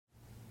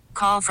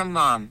call from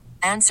mom.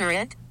 Answer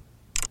it.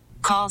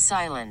 Call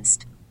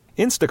silenced.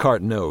 Instacart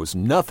knows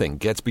nothing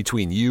gets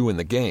between you and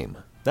the game.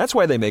 That's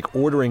why they make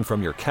ordering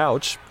from your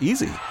couch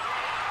easy.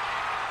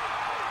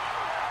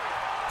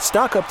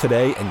 Stock up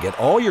today and get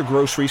all your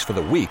groceries for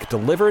the week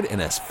delivered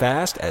in as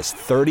fast as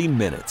 30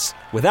 minutes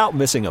without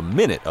missing a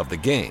minute of the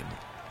game.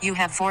 You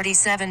have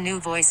 47 new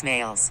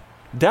voicemails.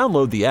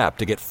 Download the app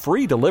to get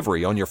free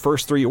delivery on your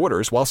first 3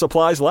 orders while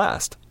supplies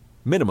last.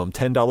 Minimum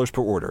 $10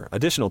 per order.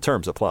 Additional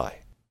terms apply.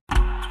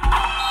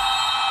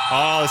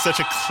 Oh, such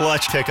a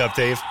clutch pickup,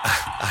 Dave.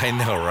 I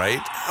know,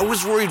 right? I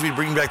was worried we'd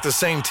bring back the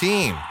same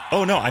team.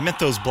 Oh, no, I meant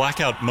those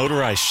blackout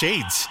motorized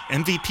shades.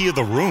 MVP of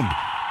the room.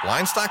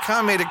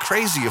 Blinds.com made it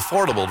crazy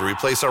affordable to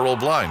replace our old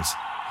blinds.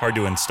 Hard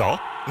to install?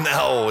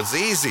 No, it's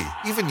easy.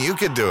 Even you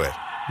could do it.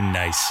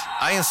 Nice.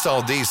 I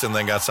installed these and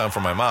then got some for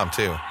my mom,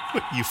 too.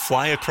 What, you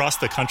fly across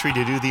the country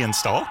to do the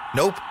install?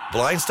 Nope.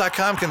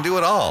 Blinds.com can do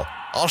it all.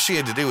 All she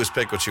had to do was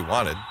pick what she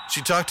wanted.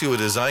 She talked to a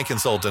design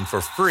consultant for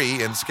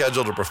free and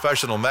scheduled a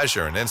professional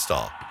measure and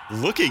install.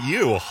 Look at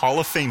you, Hall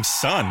of Fame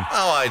son.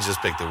 Oh, I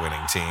just picked the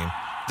winning team.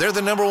 They're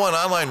the #1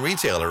 online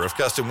retailer of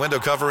custom window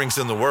coverings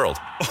in the world.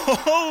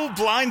 Oh,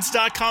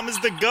 Blinds.com is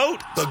the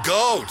GOAT. The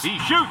GOAT. He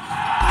shoots.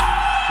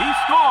 He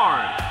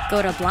scores.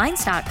 Go to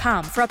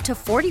Blinds.com for up to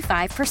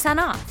 45%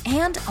 off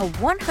and a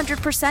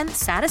 100%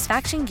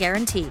 satisfaction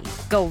guarantee.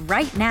 Go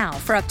right now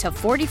for up to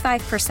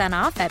 45%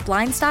 off at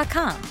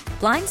Blinds.com.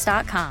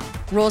 Blinds.com.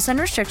 Rules and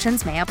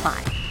restrictions may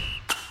apply.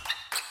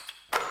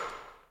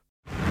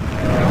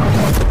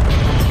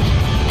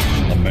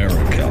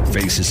 America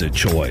faces a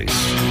choice.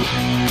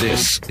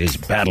 This is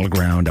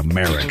Battleground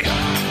America.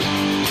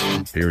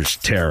 Here's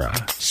Tara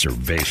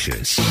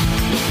Servatius.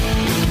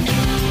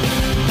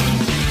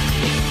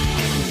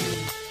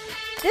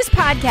 This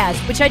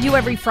podcast, which I do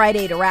every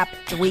Friday to wrap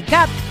the week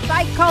up,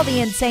 I call the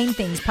Insane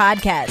Things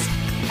Podcast.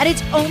 And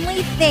it's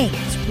only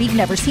things we've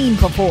never seen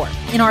before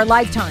in our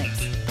lifetimes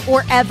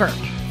or ever.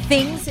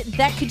 Things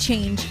that could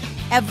change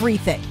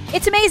everything.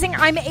 It's amazing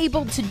I'm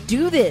able to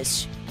do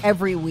this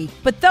every week,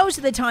 but those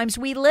are the times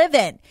we live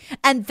in.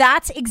 And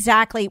that's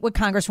exactly what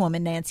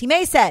Congresswoman Nancy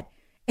Mace said.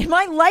 In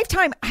my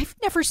lifetime, I've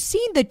never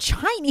seen the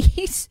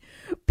Chinese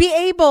be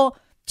able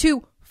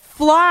to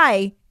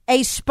fly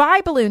a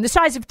spy balloon the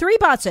size of 3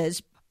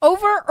 buses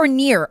over or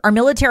near our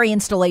military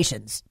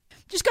installations.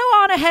 Just go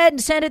on ahead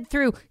and send it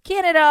through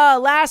Canada,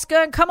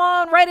 Alaska, and come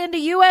on right into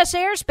U.S.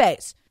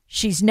 airspace.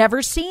 She's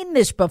never seen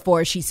this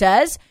before, she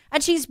says,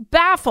 and she's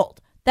baffled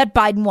that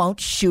Biden won't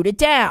shoot it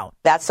down.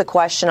 That's the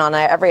question on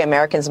every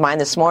American's mind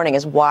this morning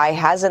is why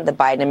hasn't the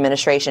Biden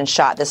administration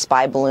shot this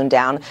spy balloon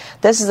down?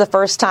 This is the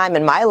first time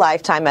in my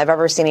lifetime I've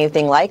ever seen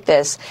anything like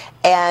this.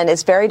 And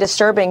it's very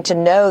disturbing to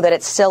know that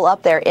it's still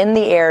up there in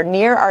the air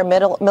near our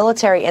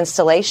military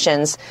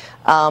installations.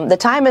 The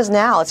time is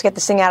now. Let's get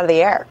this thing out of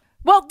the air.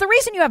 Well, the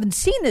reason you haven't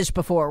seen this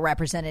before,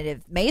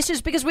 Representative Mace,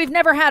 is because we've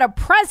never had a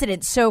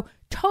president so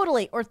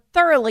totally or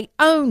thoroughly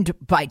owned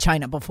by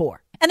China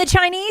before. And the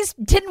Chinese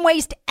didn't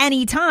waste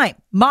any time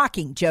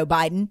mocking Joe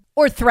Biden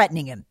or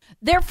threatening him.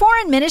 Their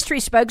foreign ministry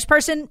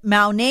spokesperson,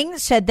 Mao Ning,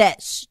 said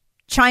this: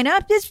 China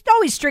has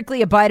always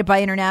strictly abided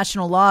by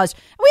international laws.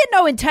 We had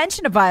no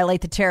intention to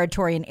violate the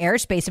territory and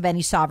airspace of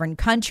any sovereign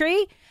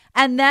country.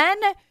 And then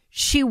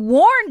she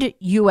warned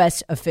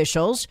U.S.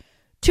 officials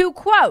to,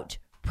 quote,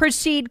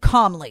 proceed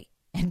calmly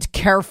and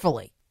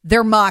carefully.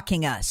 They're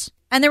mocking us.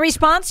 And the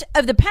response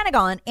of the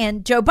Pentagon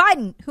and Joe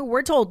Biden, who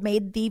we're told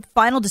made the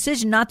final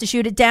decision not to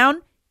shoot it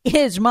down,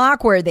 is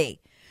mockworthy.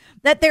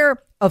 That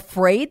they're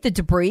afraid the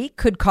debris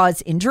could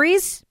cause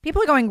injuries.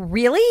 People are going,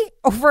 really?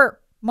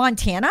 Over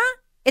Montana?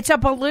 It's a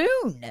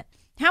balloon.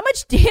 How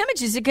much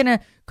damage is it going to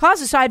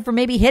cause aside from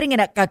maybe hitting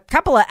a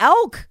couple of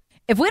elk?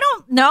 If we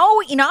don't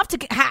know enough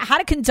to how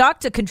to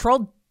conduct a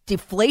controlled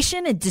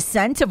deflation and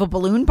descent of a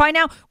balloon by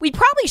now, we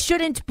probably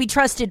shouldn't be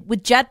trusted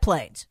with jet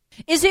planes.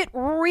 Is it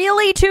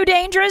really too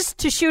dangerous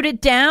to shoot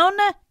it down?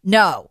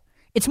 No.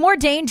 It's more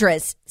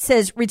dangerous,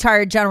 says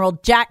retired General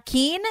Jack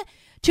Keane,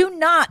 to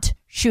not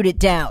shoot it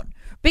down.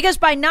 Because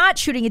by not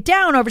shooting it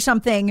down over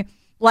something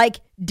like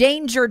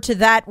danger to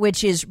that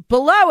which is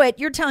below it,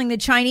 you're telling the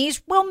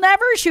Chinese we'll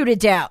never shoot it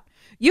down.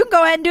 You can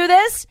go ahead and do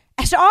this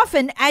as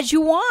often as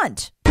you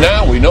want.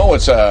 Now we know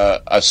it's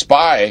a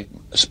spy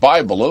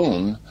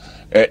balloon.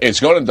 It's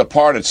going to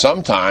depart at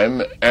some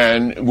time,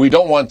 and we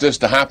don't want this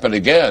to happen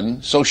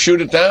again, so shoot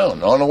it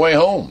down on the way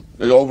home,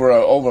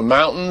 over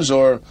mountains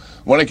or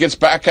when it gets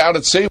back out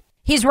at sea.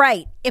 He's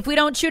right. If we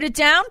don't shoot it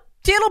down,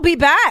 it'll be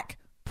back.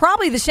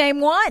 Probably the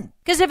same one.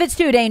 Because if it's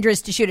too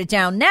dangerous to shoot it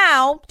down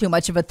now, too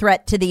much of a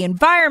threat to the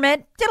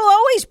environment, it'll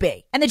always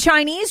be. And the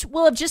Chinese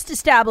will have just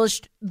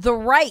established the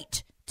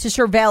right to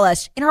surveil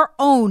us in our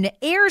own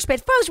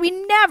airspace. Folks,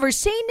 we've never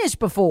seen this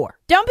before.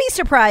 Don't be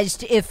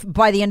surprised if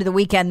by the end of the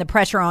weekend, the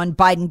pressure on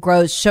Biden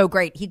grows so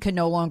great he can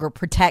no longer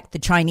protect the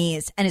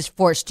Chinese and is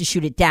forced to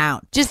shoot it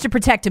down just to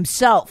protect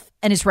himself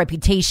and his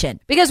reputation.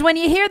 Because when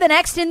you hear the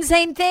next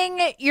insane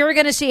thing, you're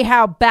going to see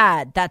how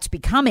bad that's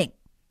becoming.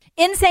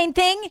 Insane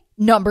thing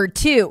number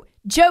 2.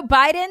 Joe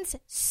Biden's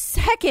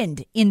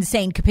second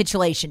insane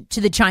capitulation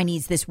to the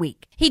Chinese this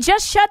week. He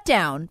just shut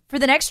down for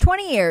the next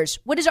 20 years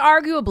what is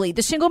arguably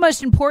the single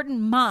most important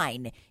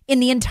mine in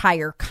the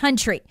entire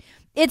country.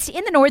 It's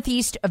in the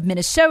northeast of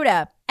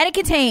Minnesota, and it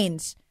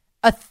contains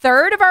a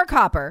third of our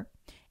copper,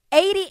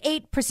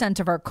 88%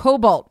 of our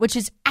cobalt, which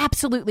is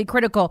absolutely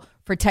critical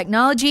for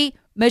technology,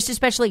 most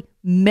especially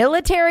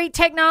military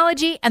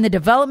technology and the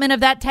development of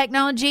that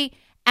technology,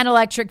 and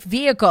electric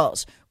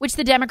vehicles, which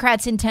the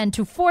Democrats intend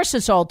to force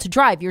us all to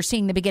drive. You're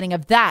seeing the beginning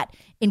of that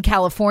in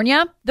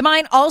California. The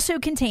mine also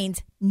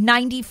contains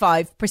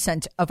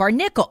 95% of our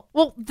nickel.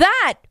 Well,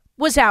 that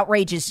was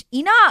outrageous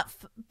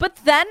enough. But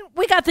then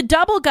we got the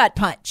double gut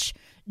punch.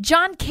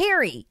 John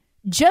Kerry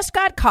just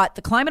got caught,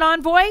 the climate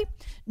envoy,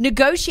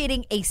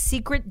 negotiating a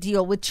secret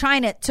deal with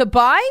China to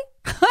buy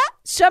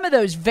some of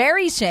those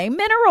very same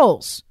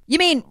minerals. You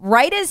mean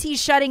right as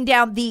he's shutting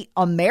down the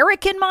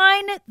American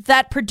mine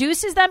that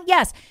produces them?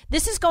 Yes,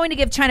 this is going to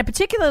give China,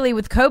 particularly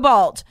with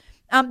cobalt,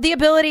 the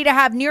ability to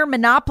have near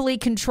monopoly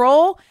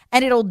control,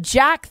 and it'll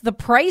jack the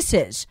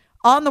prices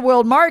on the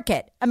world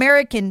market.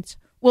 Americans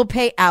will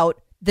pay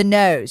out the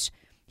nose.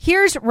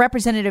 Here's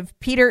Representative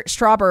Peter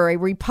Strawberry,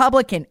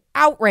 Republican,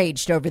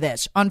 outraged over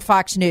this on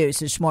Fox News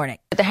this morning.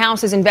 The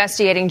House is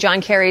investigating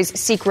John Kerry's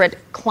secret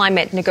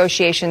climate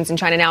negotiations in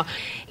China. Now,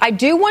 I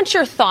do want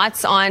your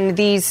thoughts on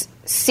these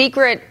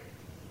secret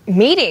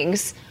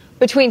meetings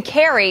between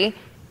Kerry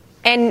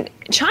and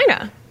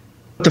China.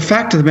 The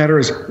fact of the matter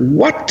is,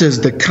 what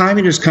does the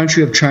communist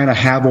country of China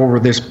have over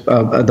this,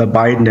 the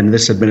Biden and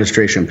this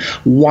administration?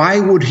 Why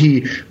would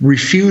he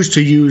refuse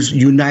to use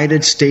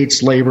United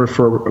States labor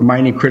for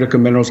mining critical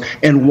minerals?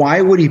 And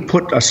why would he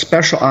put a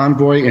special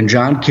envoy in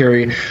John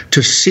Kerry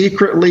to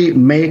secretly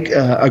make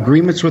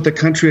agreements with the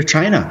country of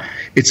China?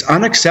 It's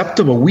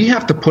unacceptable. We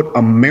have to put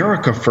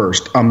America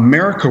first,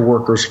 America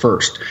workers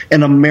first,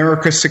 and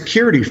America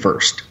security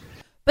first.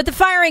 But the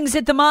firings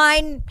at the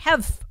mine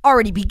have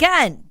already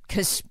begun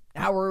because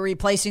now we're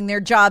replacing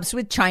their jobs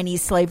with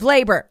Chinese slave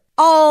labor.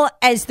 All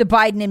as the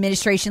Biden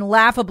administration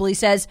laughably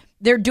says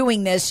they're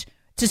doing this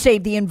to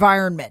save the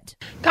environment.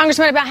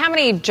 Congressman, about how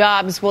many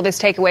jobs will this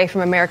take away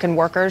from American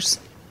workers?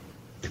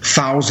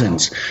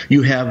 Thousands.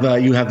 You have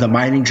the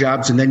mining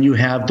jobs, and then you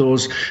have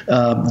those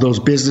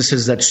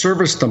businesses that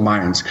service the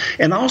mines.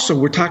 And also,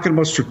 we're talking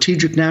about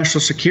strategic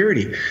national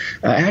security.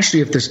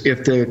 Ashley, if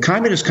the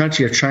communist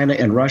country of China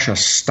and Russia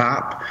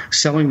stop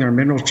selling their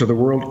minerals to the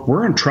world,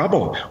 we're in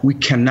trouble. We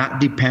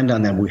cannot depend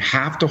on them. We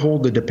have to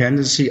hold the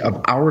dependency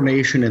of our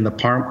nation in the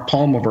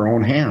palm of our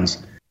own hands.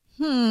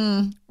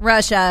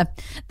 Russia.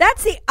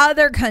 That's the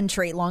other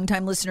country,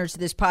 longtime listeners to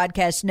this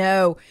podcast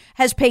know,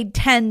 has paid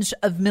tens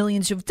of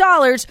millions of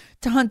dollars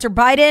to Hunter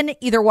Biden,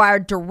 either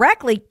wired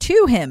directly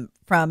to him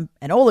from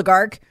an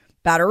oligarch,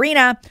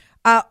 Baturina,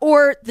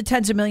 or the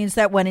tens of millions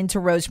that went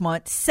into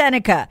Rosemont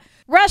Seneca.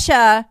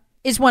 Russia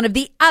is one of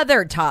the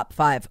other top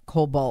 5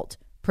 cobalt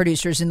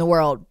producers in the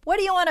world. What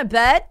do you want to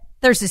bet?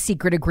 There's a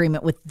secret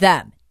agreement with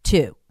them,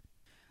 too.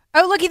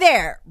 Oh, looky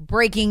there.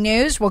 Breaking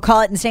news. We'll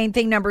call it insane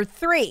thing number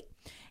 3.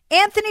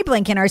 Anthony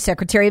Blinken, our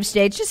Secretary of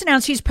State, just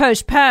announced he's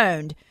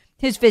postponed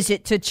his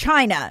visit to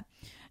China. Not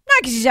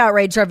because he's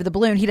outraged over the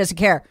balloon, he doesn't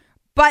care,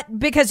 but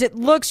because it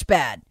looks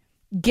bad,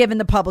 given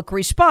the public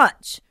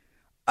response.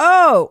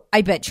 Oh,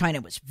 I bet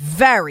China was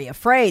very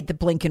afraid that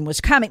Blinken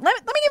was coming.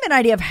 Let me give you an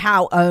idea of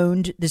how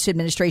owned this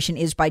administration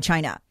is by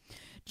China.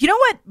 Do you know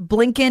what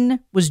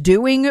Blinken was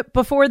doing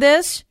before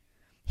this?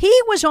 He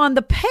was on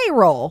the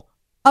payroll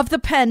of the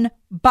Penn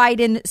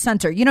Biden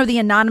Center. You know, the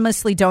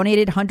anonymously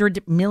donated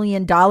 $100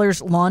 million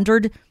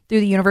laundered through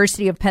the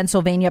University of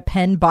Pennsylvania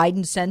Penn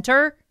Biden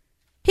Center.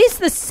 He's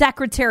the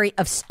Secretary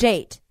of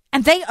State,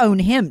 and they own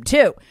him,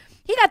 too.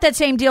 He got that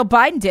same deal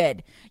Biden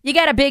did. You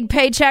get a big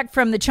paycheck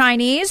from the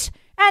Chinese,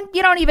 and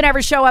you don't even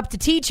ever show up to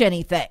teach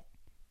anything.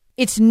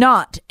 It's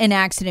not an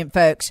accident,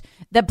 folks,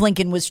 that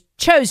Blinken was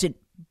chosen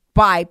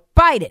by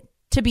Biden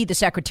to be the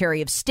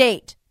Secretary of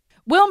State.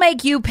 We'll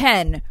make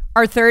UPenn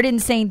our third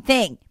insane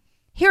thing.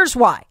 Here's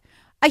why.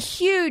 A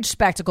huge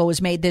spectacle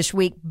was made this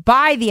week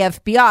by the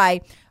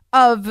FBI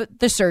of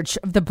the search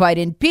of the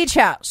Biden beach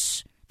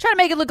house. Trying to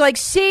make it look like,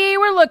 see,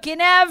 we're looking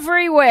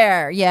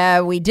everywhere. Yeah,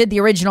 we did the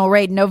original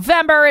raid in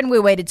November and we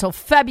waited till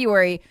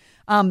February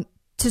to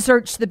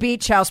search the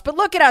beach house. But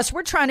look at us.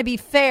 We're trying to be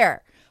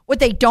fair. What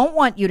they don't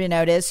want you to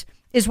notice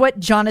is what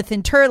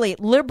Jonathan Turley,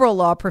 liberal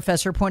law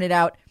professor, pointed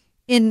out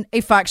in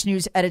a Fox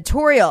News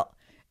editorial.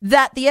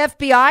 That the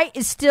FBI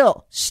is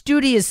still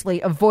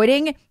studiously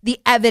avoiding the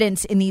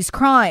evidence in these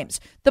crimes.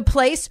 The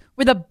place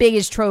where the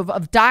biggest trove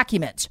of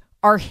documents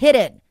are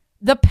hidden,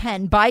 the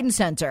Penn Biden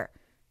Center.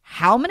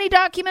 How many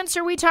documents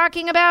are we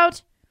talking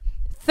about?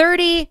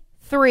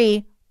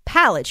 33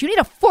 pallets. You need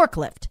a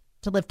forklift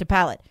to lift a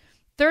pallet.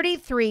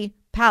 33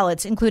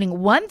 pallets, including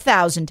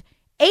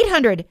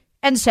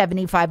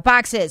 1,875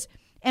 boxes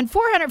and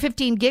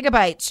 415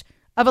 gigabytes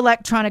of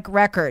electronic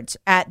records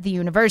at the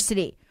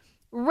university.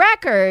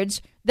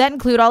 Records that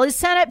include all his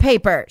Senate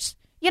papers.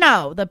 You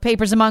know, the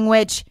papers among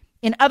which,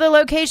 in other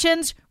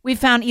locations, we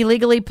found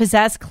illegally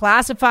possessed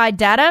classified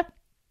data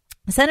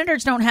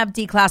Senators don't have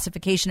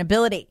declassification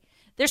ability.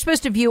 They're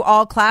supposed to view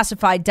all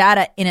classified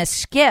data in a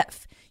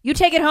SCIF. You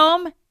take it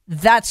home,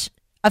 that's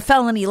a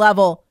felony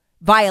level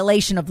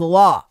violation of the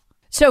law.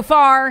 So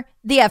far,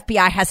 the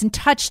FBI hasn't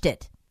touched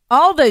it.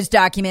 All those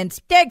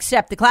documents,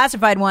 except the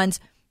classified ones,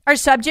 are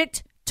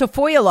subject to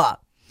FOIA law.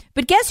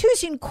 But guess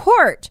who's in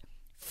court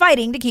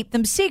fighting to keep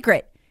them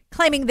secret,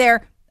 claiming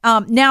they're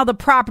now the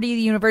property of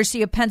the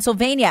University of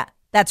Pennsylvania.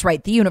 That's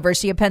right, the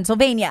University of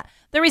Pennsylvania,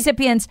 the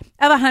recipients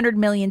of $100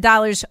 million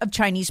of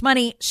Chinese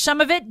money,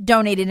 some of it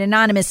donated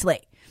anonymously.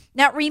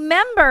 Now,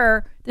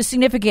 remember the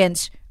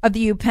significance of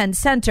the UPenn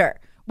Center.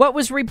 What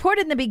was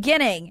reported in the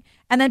beginning,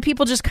 and then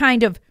people just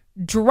kind of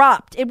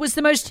dropped. It was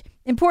the most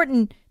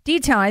important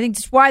detail. I think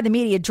that's why the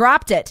media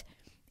dropped it.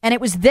 And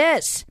it was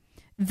this,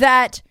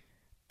 that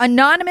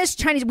anonymous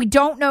Chinese, we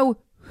don't know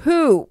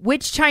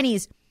which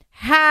Chinese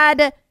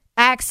had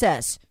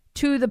access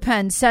to the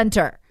Penn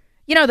Center.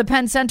 You know, the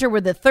Penn Center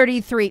where the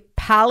 33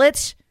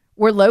 pallets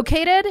were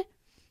located.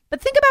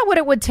 But think about what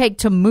it would take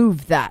to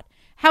move that.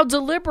 How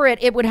deliberate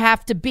it would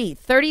have to be.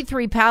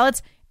 33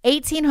 pallets,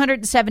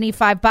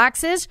 1,875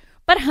 boxes,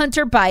 but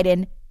Hunter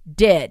Biden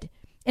did.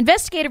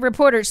 Investigative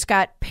reporter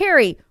Scott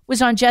Perry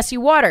was on Jesse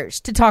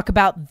Waters to talk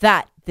about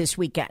that this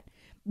weekend.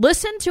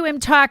 Listen to him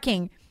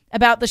talking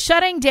about the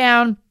shutting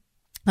down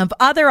of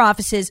other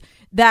offices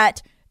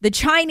that the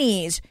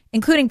Chinese,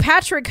 including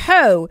Patrick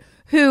Ho,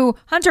 who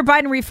Hunter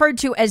Biden referred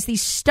to as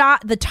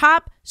the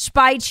top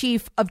spy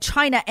chief of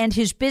China, and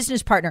his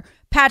business partner,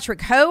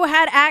 Patrick Ho,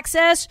 had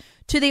access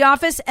to the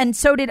office, and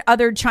so did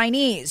other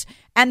Chinese.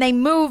 And they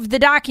moved the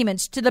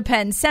documents to the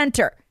Penn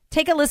Center.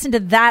 Take a listen to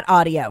that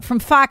audio from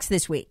Fox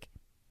this week.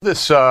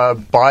 This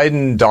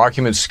Biden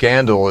document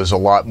scandal is a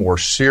lot more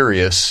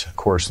serious, of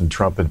course, than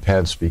Trump and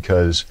Pence,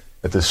 because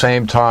at the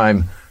same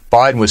time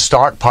Biden was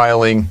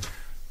stockpiling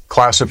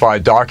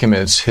classified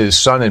documents, his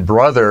son and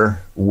brother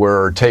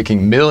were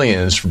taking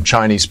millions from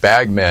Chinese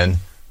bagmen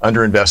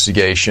under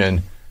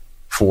investigation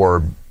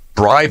for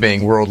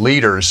bribing world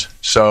leaders.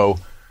 So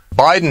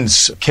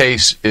Biden's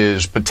case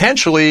is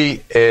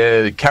potentially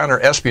a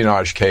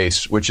counter-espionage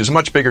case, which is a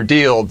much bigger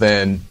deal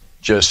than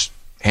just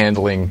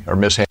handling or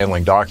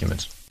mishandling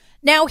documents.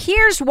 Now,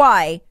 here's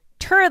why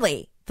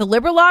Turley, the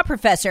liberal law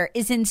professor,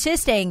 is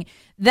insisting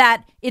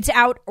that it's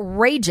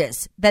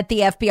outrageous that the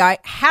FBI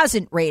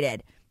hasn't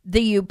raided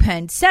the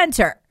UPenn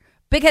Center,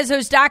 because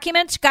those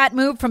documents got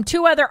moved from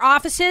two other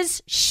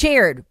offices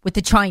shared with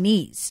the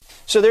Chinese.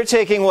 So they're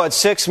taking,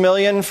 $6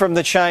 million from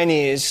the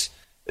Chinese.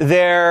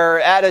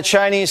 They're at a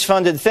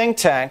Chinese-funded think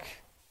tank.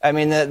 I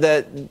mean,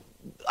 the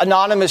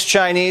anonymous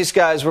Chinese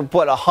guys were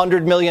put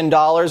 $100 million into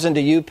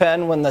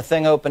UPenn when the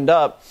thing opened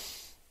up.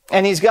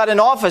 And he's got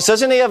an office.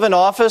 Doesn't he have an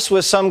office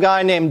with some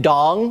guy named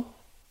Dong?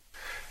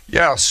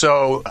 Yeah,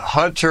 so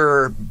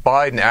Hunter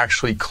Biden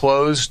actually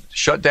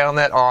shut down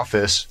that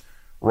office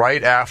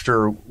right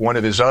after one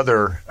of his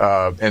other,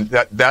 and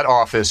that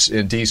office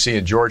in D.C.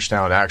 and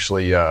Georgetown,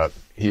 actually,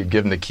 he had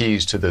given the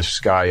keys to this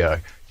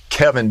guy,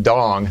 Kevin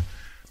Dong,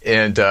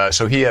 and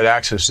so he had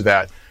access to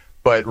that.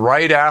 But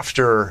right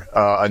after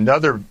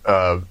another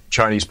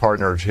Chinese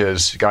partner of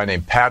his, a guy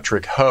named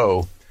Patrick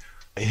Ho,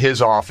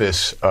 his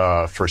office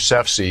for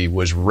CEFC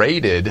was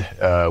raided,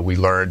 we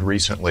learned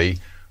recently,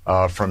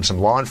 from some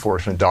law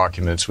enforcement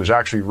documents, was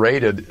actually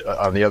raided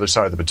on the other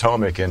side of the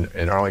Potomac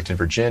in Arlington,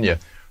 Virginia.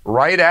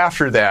 Right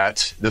after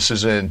that, this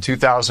is in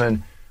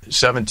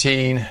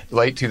 2017,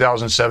 late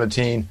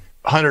 2017,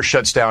 Hunter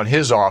shuts down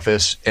his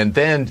office, and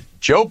then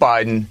Joe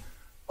Biden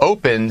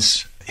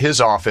opens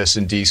his office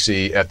in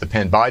D.C. at the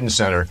Penn Biden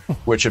Center,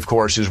 which, of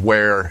course, is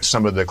where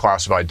some of the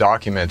classified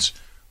documents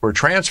were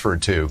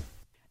transferred to.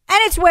 And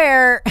it's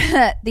where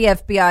the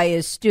FBI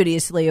is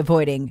studiously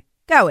avoiding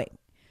going.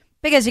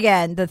 Because,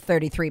 again, the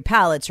 33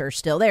 pallets are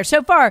still there.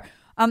 So far,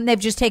 they've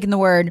just taken the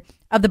word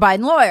of the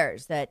Biden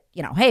lawyers that,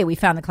 hey, we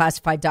found the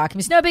classified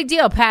documents. No big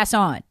deal. Pass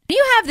on. When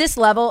you have this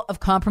level of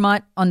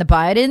compromise on the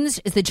Bidens,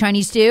 as the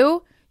Chinese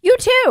do, you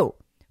too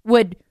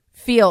would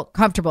feel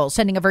comfortable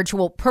sending a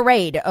virtual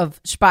parade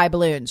of spy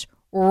balloons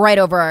right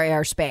over our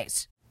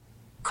airspace.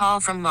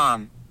 Call from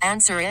mom.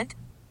 Answer it.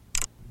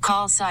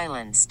 Call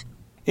silenced.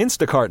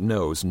 Instacart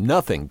knows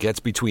nothing gets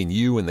between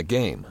you and the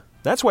game.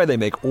 That's why they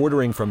make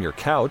ordering from your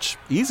couch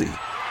easy.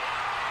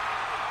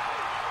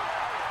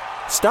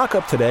 Stock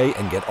up today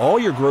and get all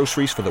your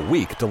groceries for the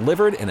week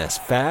delivered in as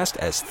fast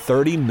as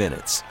 30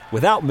 minutes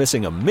without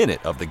missing a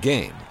minute of the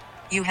game.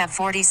 You have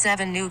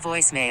 47 new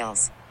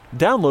voicemails.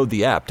 Download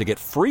the app to get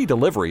free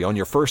delivery on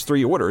your first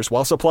 3 orders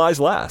while supplies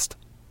last.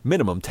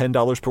 Minimum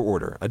 $10 per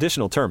order.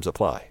 Additional terms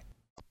apply.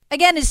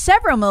 Again, as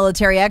several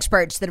military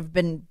experts that have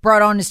been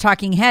brought on as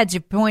talking heads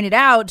have pointed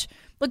out,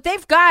 look,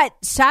 they've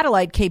got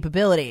satellite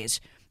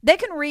capabilities. They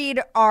can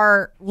read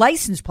our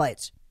license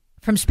plates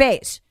from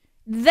space.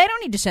 They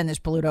don't need to send this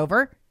balloon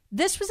over.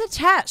 This was a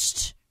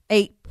test,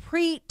 a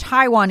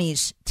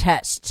pre-Taiwanese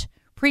test,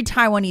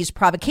 pre-Taiwanese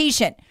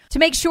provocation to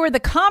make sure the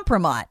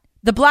compromise,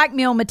 the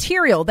blackmail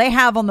material they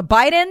have on the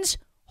Bidens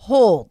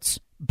holds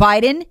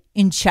Biden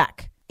in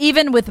check,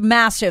 even with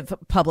massive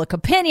public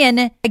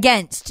opinion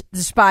against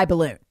the spy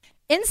balloon.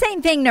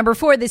 Insane thing number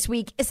 4 this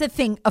week is a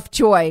thing of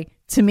joy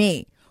to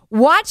me.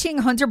 Watching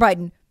Hunter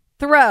Biden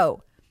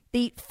throw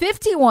the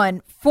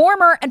 51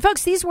 former, and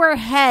folks, these were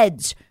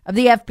heads of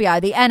the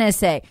FBI, the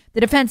NSA, the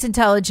Defense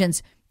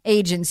Intelligence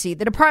Agency,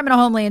 the Department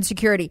of Homeland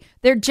Security,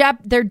 their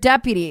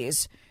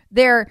deputies,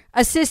 their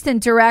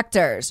assistant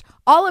directors,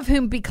 all of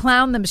whom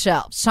beclowned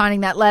themselves, signing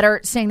that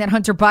letter saying that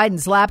Hunter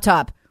Biden's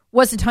laptop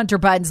wasn't Hunter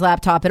Biden's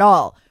laptop at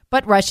all,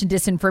 but Russian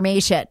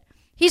disinformation.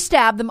 He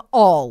stabbed them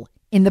all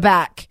in the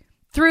back,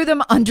 threw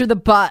them under the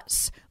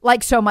bus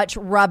like so much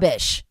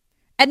rubbish,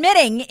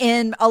 admitting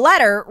in a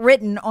letter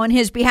written on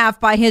his behalf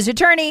by his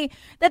attorney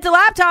that the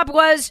laptop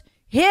was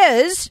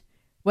his.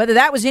 Whether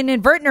that was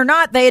inadvertent or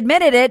not, they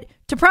admitted it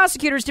to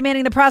prosecutors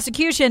demanding the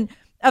prosecution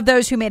of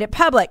those who made it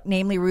public,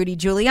 namely Rudy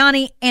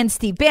Giuliani and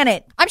Steve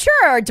Bannon. I'm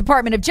sure our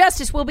Department of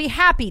Justice will be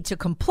happy to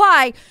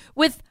comply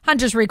with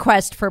Hunter's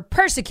request for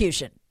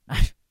prosecution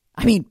of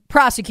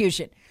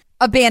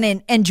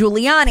Bannon and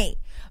Giuliani.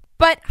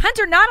 But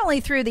Hunter not only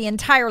threw the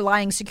entire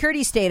lying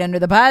security state under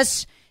the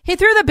bus, he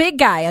threw the big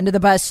guy under the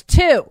bus,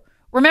 too.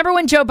 Remember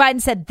when Joe Biden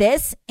said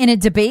this in a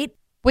debate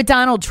with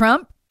Donald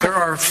Trump? There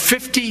are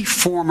 50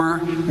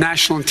 former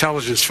national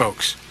intelligence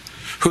folks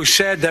who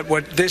said that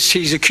what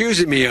he's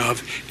accusing me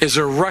of is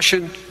a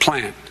Russian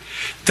plan.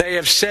 They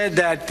have said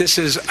that this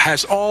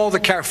has all the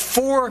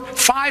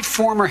 5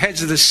 former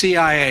heads of the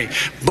CIA,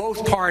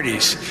 both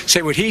parties,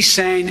 say what he's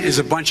saying is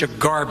a bunch of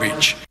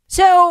garbage.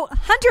 So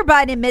Hunter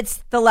Biden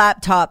admits the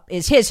laptop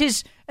is his.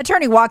 His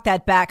attorney walked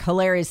that back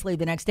hilariously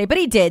the next day, but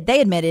he did. They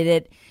admitted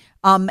it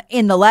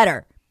in the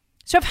letter.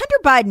 So if Hunter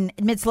Biden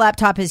admits the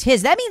laptop is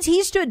his, that means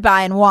he stood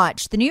by and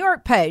watched the New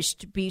York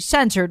Post be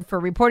censored for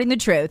reporting the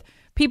truth.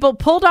 People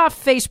pulled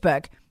off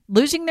Facebook,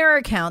 losing their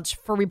accounts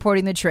for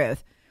reporting the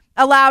truth,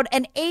 allowed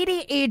an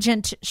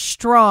 80-agent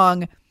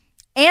strong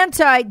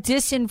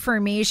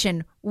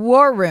anti-disinformation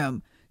war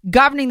room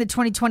governing the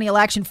 2020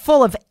 election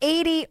full of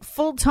 80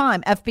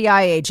 full-time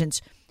FBI agents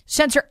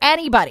censor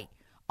anybody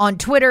on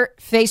Twitter,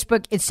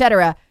 Facebook,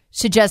 etc.,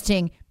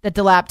 suggesting that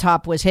the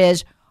laptop was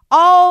his,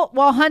 all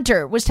while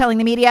Hunter was telling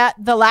the media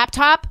the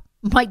laptop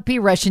might be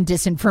Russian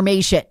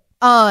disinformation.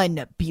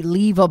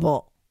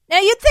 Unbelievable. Now,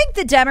 you'd think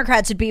the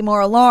Democrats would be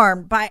more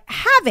alarmed by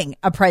having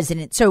a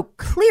president so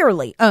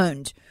clearly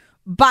owned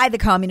by the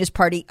Communist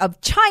Party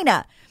of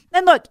China.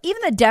 And look,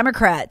 even the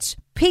Democrats'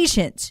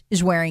 patience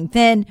is wearing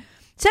thin.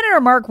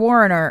 Senator Mark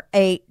Warner,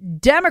 a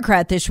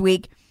Democrat this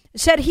week,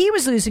 said he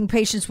was losing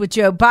patience with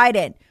Joe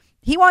Biden.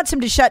 He wants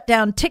him to shut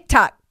down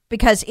TikTok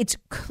because it's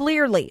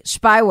clearly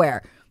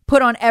spyware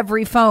put on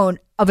every phone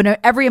of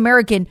every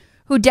American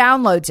who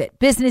downloads it.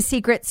 Business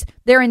secrets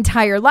their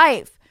entire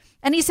life.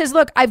 And he says,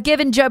 look, I've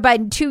given Joe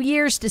Biden 2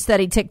 years to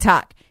study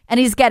TikTok, and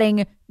he's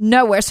getting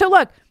nowhere. So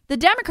look, the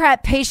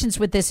Democrat patience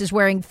with this is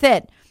wearing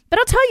thin. But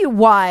I'll tell you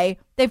why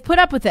they've put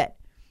up with it.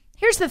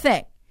 Here's the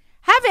thing.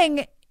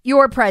 Having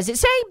your president,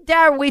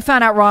 say we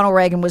found out Ronald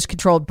Reagan was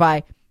controlled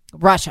by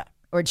Russia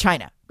or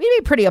China. We'd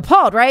be pretty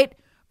appalled, right?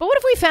 But what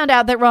if we found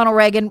out that Ronald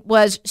Reagan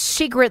was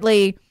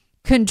secretly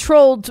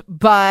controlled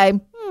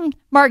by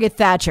Margaret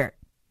Thatcher?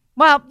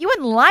 Well, you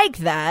wouldn't like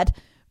that,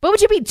 but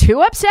would you be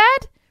too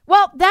upset?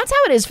 Well, that's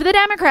how it is for the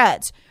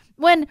Democrats.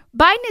 When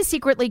Biden is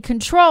secretly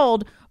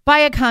controlled by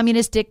a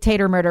communist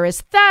dictator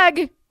murderous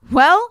thug,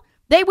 well,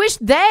 they wish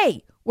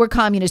they were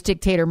communist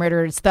dictator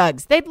murderous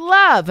thugs. They'd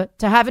love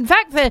to have. In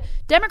fact, the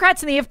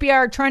Democrats and the FBI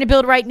are trying to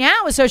build right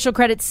now a social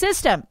credit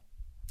system.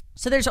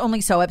 So there's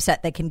only so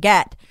upset they can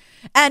get.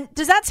 And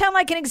does that sound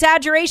like an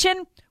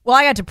exaggeration? Well,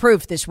 I got to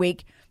proof this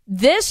week.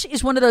 This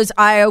is one of those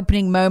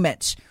eye-opening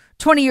moments.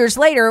 20 years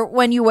later,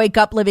 when you wake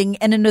up living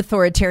in an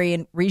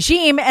authoritarian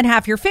regime and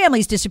half your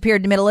family's disappeared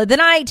in the middle of the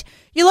night,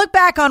 you look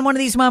back on one of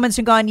these moments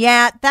and gone,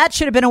 yeah, that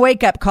should have been a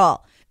wake-up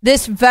call.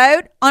 This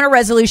vote on a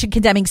resolution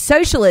condemning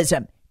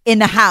socialism in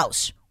the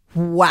House.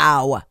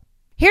 Wow.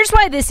 Here's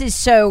why this is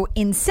so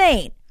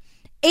insane.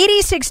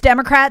 86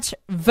 Democrats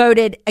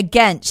voted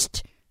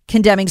against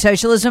condemning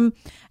socialism,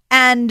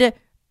 and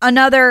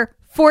another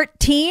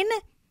 14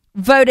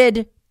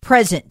 voted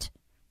present.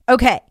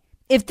 Okay.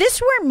 If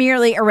this were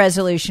merely a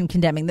resolution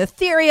condemning the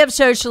theory of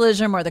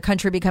socialism or the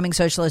country becoming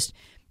socialist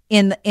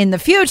in the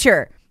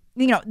future,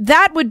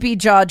 that would be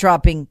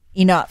jaw-dropping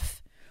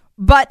enough.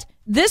 But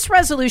this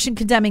resolution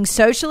condemning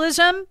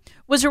socialism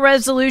was a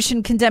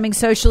resolution condemning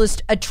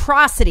socialist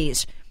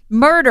atrocities,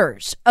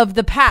 murders of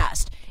the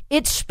past.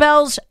 It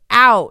spells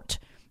out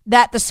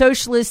that the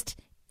socialist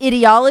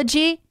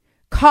ideology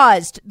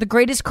caused the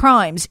greatest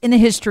crimes in the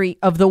history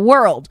of the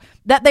world,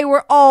 that they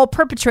were all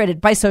perpetrated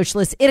by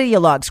socialist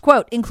ideologues,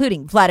 quote,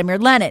 including Vladimir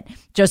Lenin,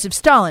 Joseph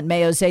Stalin,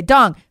 Mao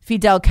Zedong,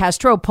 Fidel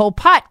Castro, Pol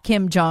Pot,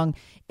 Kim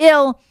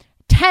Jong-il.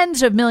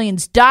 Tens of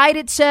millions died,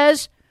 it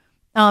says,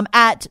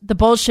 at the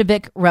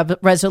Bolshevik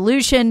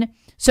Resolution.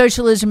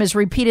 Socialism has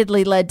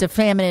repeatedly led to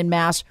famine and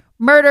mass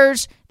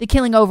murders, the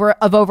killing of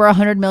over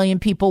 100 million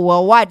people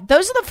worldwide.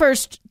 Those are the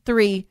first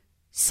 3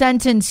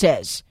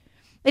 sentences.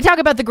 They talk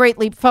about the great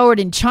leap forward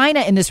in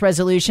China in this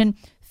resolution.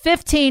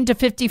 15 to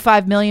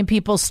 55 million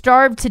people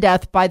starved to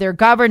death by their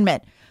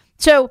government.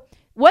 So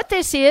what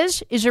this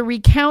is a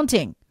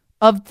recounting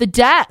of the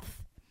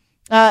death.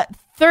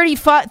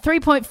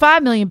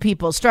 3.5 million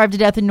people starved to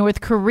death in North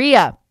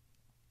Korea.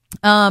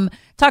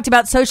 Talked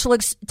about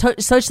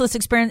socialist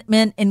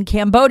experiment in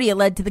Cambodia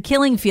led to the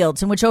killing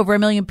fields in which over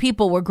 1 million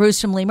people were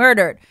gruesomely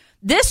murdered.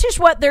 This is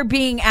what they're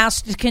being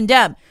asked to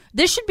condemn.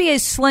 This should be a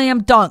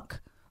slam dunk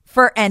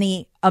for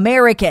any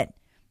American.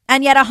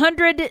 And yet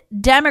 100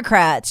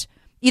 Democrats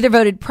either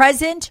voted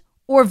present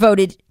or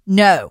voted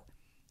no.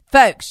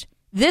 Folks,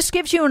 this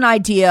gives you an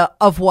idea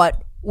of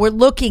what we're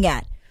looking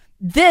at.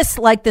 This,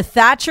 like the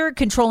Thatcher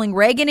controlling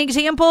Reagan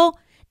example,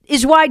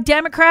 is why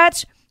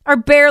Democrats are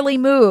barely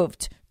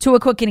moved to a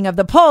quickening of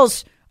the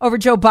pulse over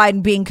Joe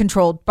Biden being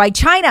controlled by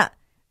China.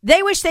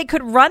 They wish they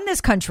could run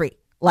this country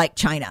like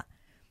China.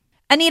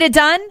 Anita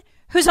Dunn,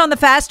 who's on the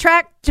fast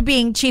track to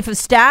being chief of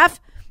staff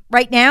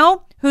right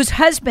now, whose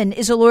husband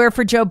is a lawyer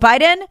for Joe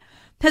Biden,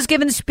 has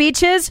given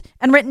speeches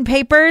and written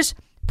papers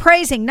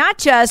praising not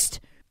just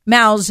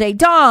Mao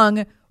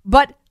Zedong,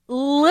 but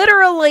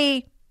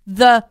literally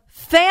the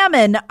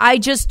famine I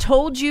just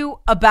told you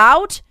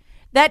about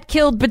that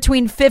killed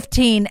between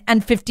 15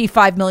 and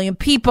 55 million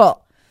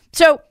people.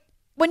 So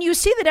when you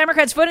see the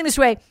Democrats voting this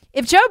way,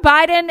 if Joe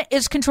Biden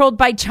is controlled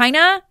by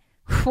China,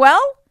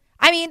 well,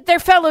 I mean, they're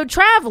fellow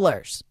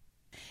travelers.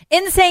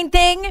 Insane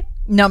thing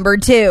number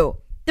 2.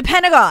 The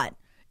Pentagon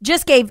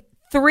just gave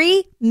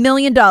 $3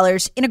 million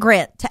in a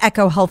grant to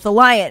EcoHealth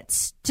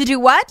Alliance. To do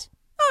what?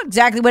 Oh,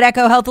 exactly what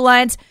EcoHealth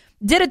Alliance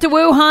did at the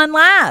Wuhan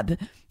lab.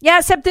 Yeah,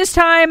 except this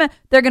time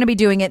they're going to be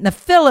doing it in the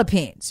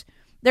Philippines.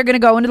 They're going to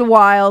go into the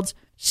wild,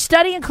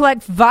 study and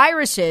collect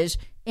viruses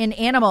in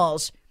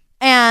animals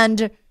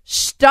and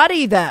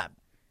study them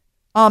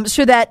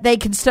so that they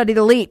can study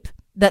the leap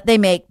that they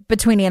make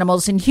between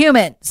animals and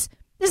humans.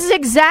 This is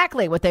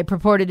exactly what they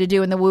purported to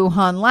do in the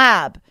Wuhan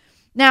lab.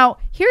 Now,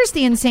 here's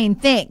the insane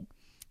thing.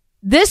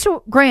 This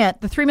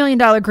grant, the $3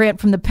 million grant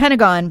from the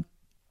Pentagon,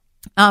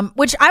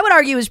 which I would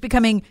argue is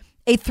becoming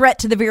a threat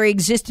to the very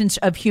existence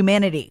of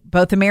humanity,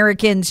 both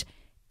Americans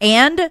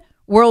and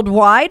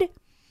worldwide.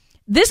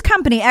 This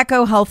company,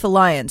 EcoHealth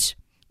Alliance,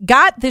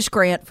 got this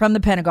grant from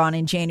the Pentagon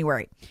in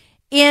January.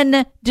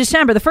 In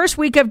December, the first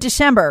week of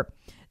December,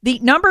 the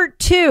number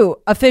 2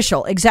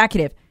 official,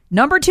 executive,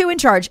 number 2 in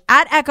charge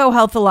at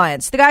EcoHealth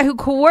Alliance, the guy who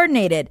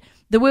coordinated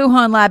the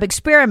Wuhan lab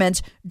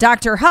experiments,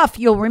 Dr. Huff,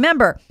 you'll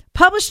remember,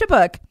 published a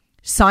book,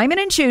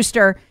 Simon &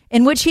 Schuster,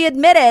 in which he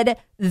admitted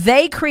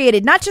they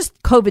created not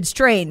just COVID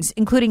strains,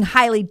 including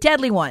highly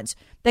deadly ones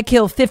that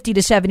kill 50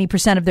 to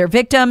 70% of their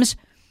victims,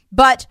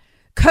 but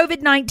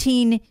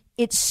COVID-19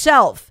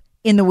 itself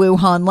in the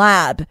Wuhan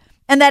lab,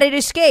 and that it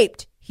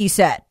escaped, he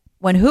said.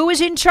 When who was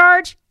in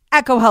charge?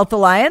 EcoHealth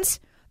Alliance.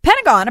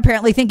 Pentagon,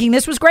 apparently thinking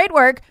this was great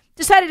work,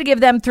 decided to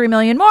give them $3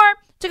 million more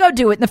to go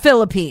do it in the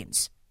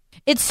Philippines.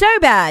 It's so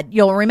bad,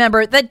 you'll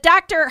remember, that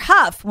Dr.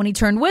 Huff, when he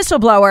turned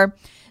whistleblower,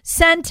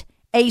 sent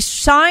a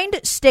signed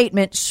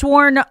statement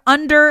sworn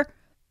under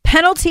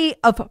penalty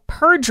of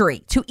perjury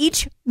to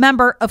each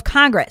member of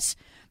Congress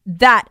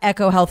that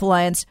EcoHealth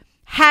Alliance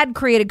had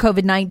created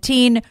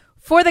COVID-19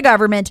 for the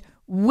government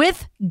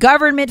with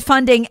government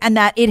funding and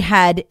that it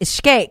had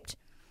escaped.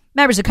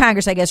 Members of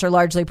Congress, I guess, are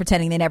largely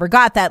pretending they never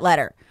got that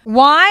letter.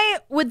 Why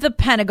would the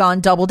Pentagon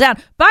double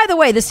down? By the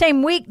way, the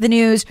same week the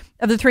news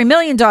of the $3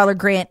 million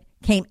grant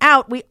came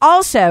out, we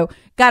also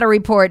got a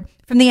report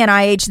from the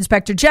NIH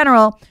Inspector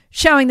General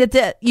showing that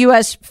the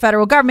U.S.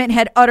 federal government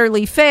had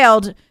utterly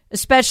failed,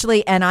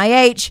 especially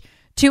NIH,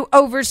 to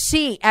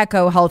oversee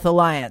EcoHealth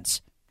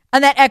Alliance,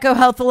 and that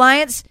EcoHealth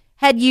Alliance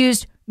had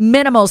used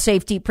minimal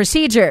safety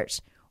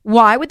procedures.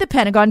 Why would the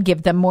Pentagon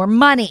give them more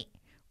money?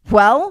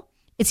 Well,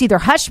 it's either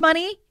hush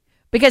money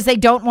because they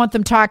don't want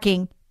them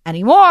talking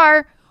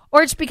anymore,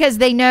 or it's because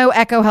they know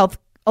EcoHealth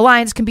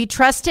Alliance can be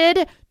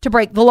trusted to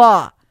break the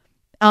law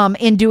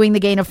in doing the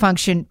gain of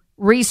function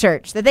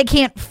research, that they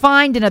can't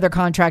find another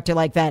contractor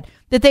like that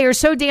they are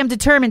so damn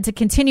determined to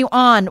continue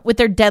on with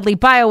their deadly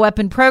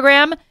bioweapon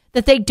program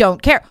that they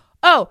don't care.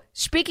 Oh,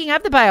 speaking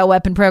of the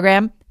bioweapon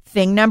program,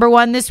 thing number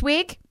 1 this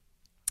week,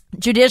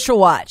 Judicial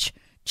Watch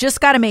just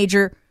got a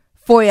major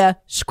FOIA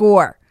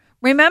score.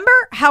 Remember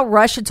how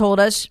Russia told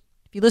us,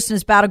 if you listen to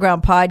this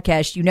Battleground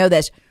podcast, you know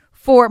this,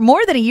 for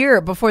more than a year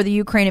before the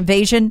Ukraine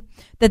invasion,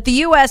 that the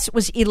U.S.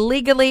 was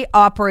illegally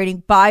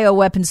operating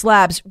bioweapons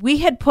labs we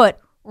had put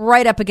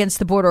right up against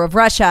the border of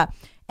Russia,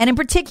 and in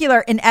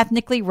particular in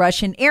ethnically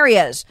Russian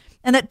areas,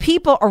 and that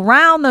people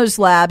around those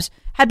labs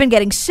had been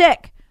getting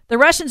sick. The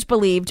Russians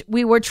believed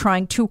we were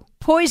trying to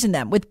poison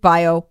them with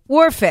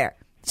biowarfare.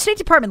 The State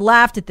Department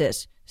laughed at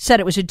this,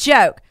 said it was a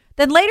joke,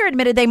 then later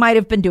admitted they might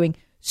have been doing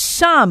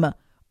some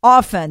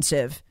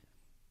offensive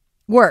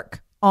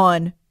work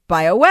on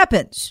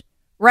bioweapons,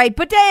 right?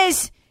 But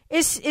this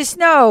is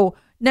no,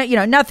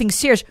 nothing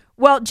serious.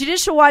 Well,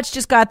 Judicial Watch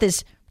just got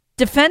this.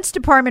 Defense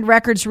Department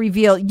records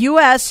reveal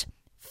U.S.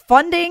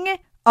 funding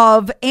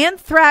of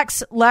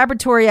anthrax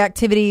laboratory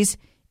activities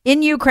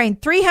in Ukraine,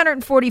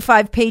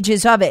 345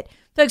 pages of it.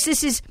 Folks,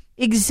 this is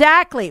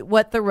exactly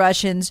what the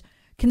Russians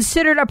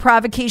considered a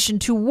provocation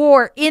to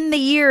war in the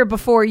year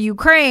before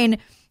Ukraine.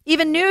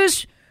 Even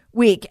news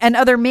week, and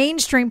other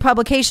mainstream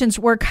publications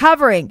were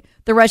covering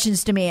the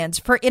Russians' demands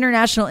for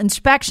international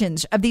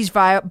inspections of these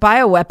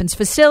bioweapons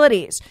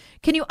facilities.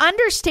 Can you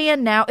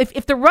understand now,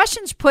 if the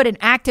Russians put an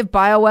active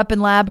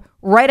bioweapon lab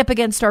right up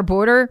against our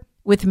border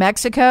with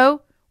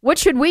Mexico, what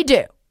should we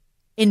do?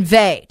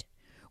 Invade.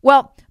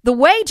 Well, the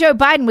way Joe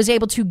Biden was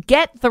able to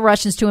get the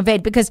Russians to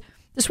invade, because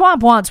the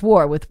swamp wants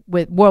war with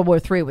World War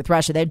III with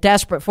Russia, they're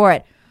desperate for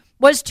it,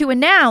 was to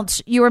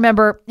announce, you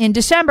remember, in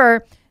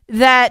December,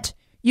 that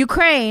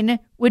Ukraine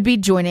would be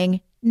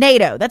joining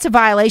NATO. That's a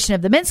violation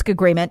of the Minsk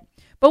agreement.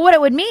 But what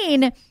it would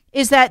mean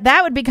is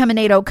that would become a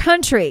NATO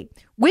country.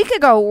 We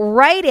could go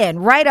right in,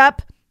 right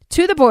up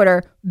to the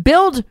border,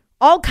 build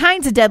all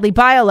kinds of deadly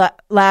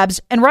biolabs,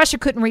 and Russia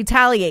couldn't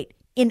retaliate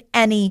in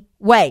any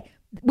way.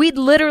 We'd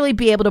literally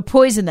be able to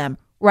poison them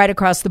right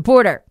across the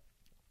border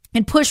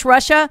and push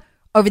Russia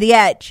over the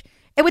edge.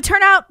 It would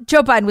turn out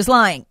Joe Biden was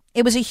lying.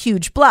 It was a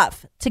huge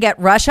bluff to get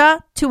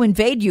Russia to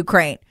invade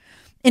Ukraine.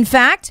 In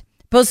fact,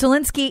 both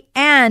Zelensky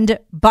and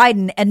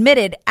Biden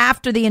admitted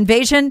after the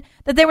invasion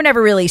that they were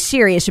never really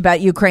serious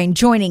about Ukraine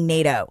joining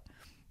NATO.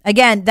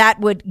 Again,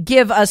 that would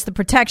give us the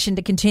protection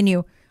to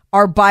continue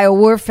our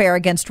biowarfare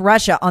against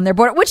Russia on their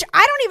border, which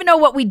I don't even know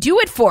what we do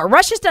it for.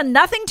 Russia's done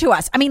nothing to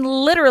us. I mean,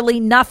 literally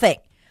nothing.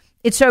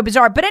 It's so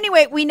bizarre. But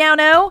anyway, we now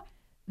know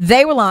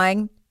they were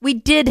lying. We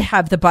did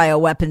have the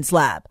bioweapons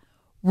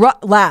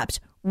labs.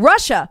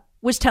 Russia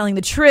was telling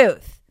the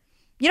truth.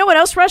 You know what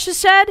else Russia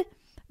said?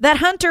 That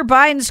Hunter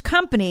Biden's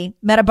company,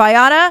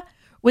 Metabiota,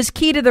 was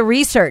key to the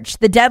research,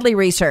 the deadly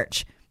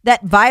research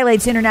that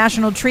violates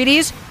international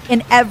treaties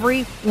in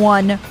every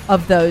one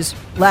of those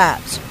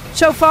labs.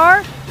 So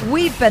far,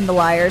 we've been the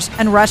liars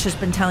and Russia's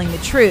been telling the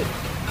truth.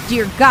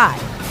 Dear God,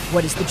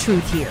 what is the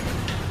truth here?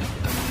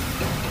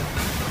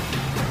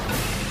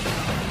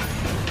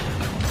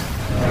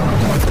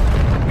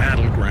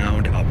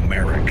 Battleground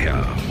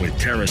America with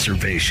Tara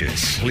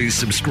Servatius. Please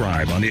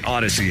subscribe on the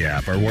Odyssey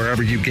app or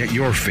wherever you get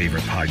your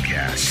favorite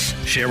podcasts.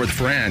 Share with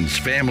friends,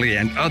 family,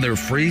 and other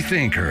free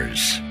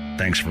thinkers.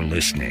 Thanks for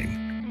listening.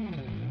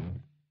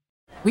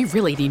 We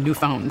really need new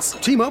phones.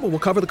 T-Mobile will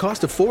cover the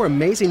cost of 4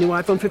 amazing new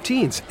iPhone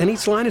 15s, and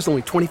each line is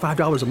only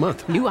 $25 a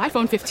month. New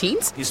iPhone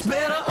 15s? It's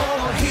better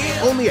over here.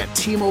 Only at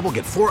T-Mobile,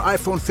 get 4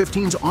 iPhone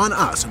 15s on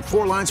us and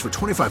 4 lines for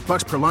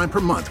 $25 per line per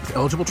month with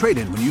eligible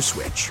trade-in when you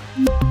switch.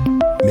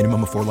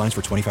 Minimum of 4 lines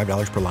for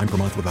 $25 per line per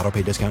month with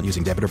autopay discount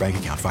using debit or bank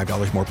account.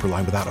 $5 more per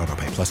line without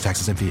autopay, plus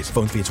taxes and fees.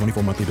 Phone fee at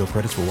 24 monthly bill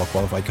credits for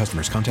well-qualified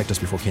customers. Contact us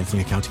before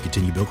canceling account to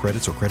continue bill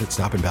credits or credit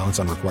stop and balance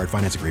on required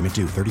finance agreement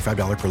due.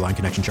 $35 per line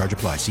connection charge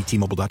applies. See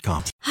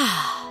T-Mobile.com.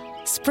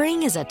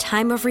 Spring is a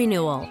time of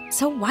renewal,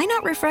 so why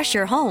not refresh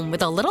your home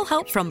with a little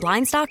help from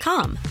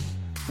Blinds.com?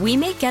 We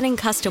make getting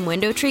custom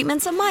window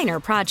treatments a minor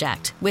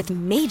project with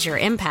major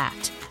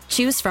impact.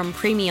 Choose from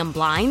premium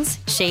blinds,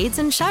 shades,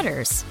 and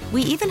shutters.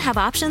 We even have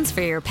options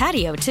for your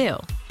patio, too.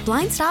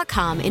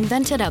 Blinds.com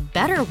invented a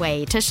better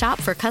way to shop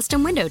for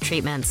custom window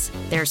treatments.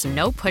 There's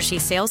no pushy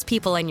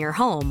salespeople in your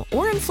home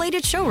or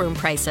inflated showroom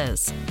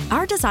prices.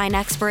 Our design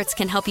experts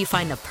can help you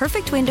find the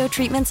perfect window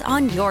treatments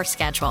on your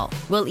schedule.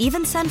 We'll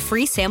even send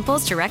free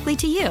samples directly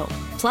to you.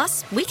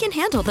 Plus, we can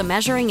handle the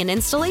measuring and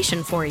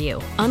installation for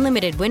you.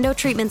 Unlimited window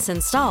treatments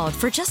installed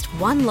for just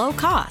one low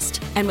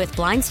cost. And with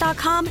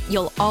Blinds.com,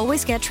 you'll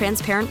always get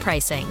transparent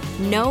pricing.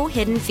 No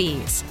hidden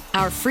fees.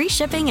 Our free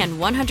shipping and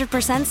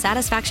 100%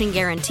 satisfaction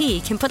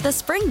guarantee can put the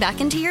spring back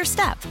into your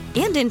step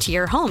and into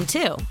your home,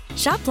 too.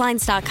 Shop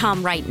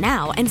Blinds.com right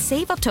now and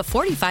save up to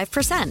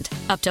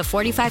 45%. Up to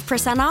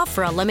 45% off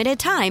for a limited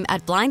time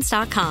at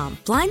Blinds.com.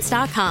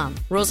 Blinds.com.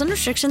 Rules and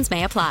restrictions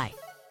may apply.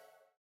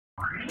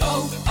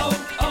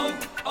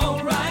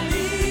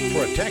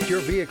 Protect your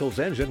vehicle's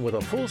engine with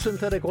a full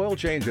synthetic oil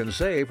change and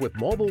save with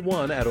Mobil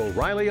 1 at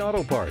O'Reilly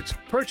Auto Parts.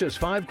 Purchase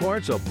 5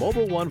 quarts of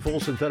Mobil 1 full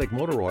synthetic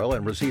motor oil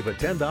and receive a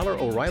 $10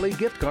 O'Reilly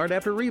gift card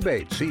after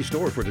rebate. See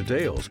store for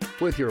details.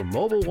 With your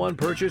Mobil 1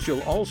 purchase,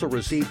 you'll also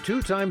receive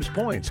 2 times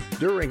points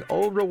during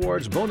O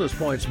Rewards Bonus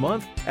Points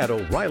Month at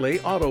O'Reilly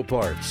Auto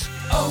Parts.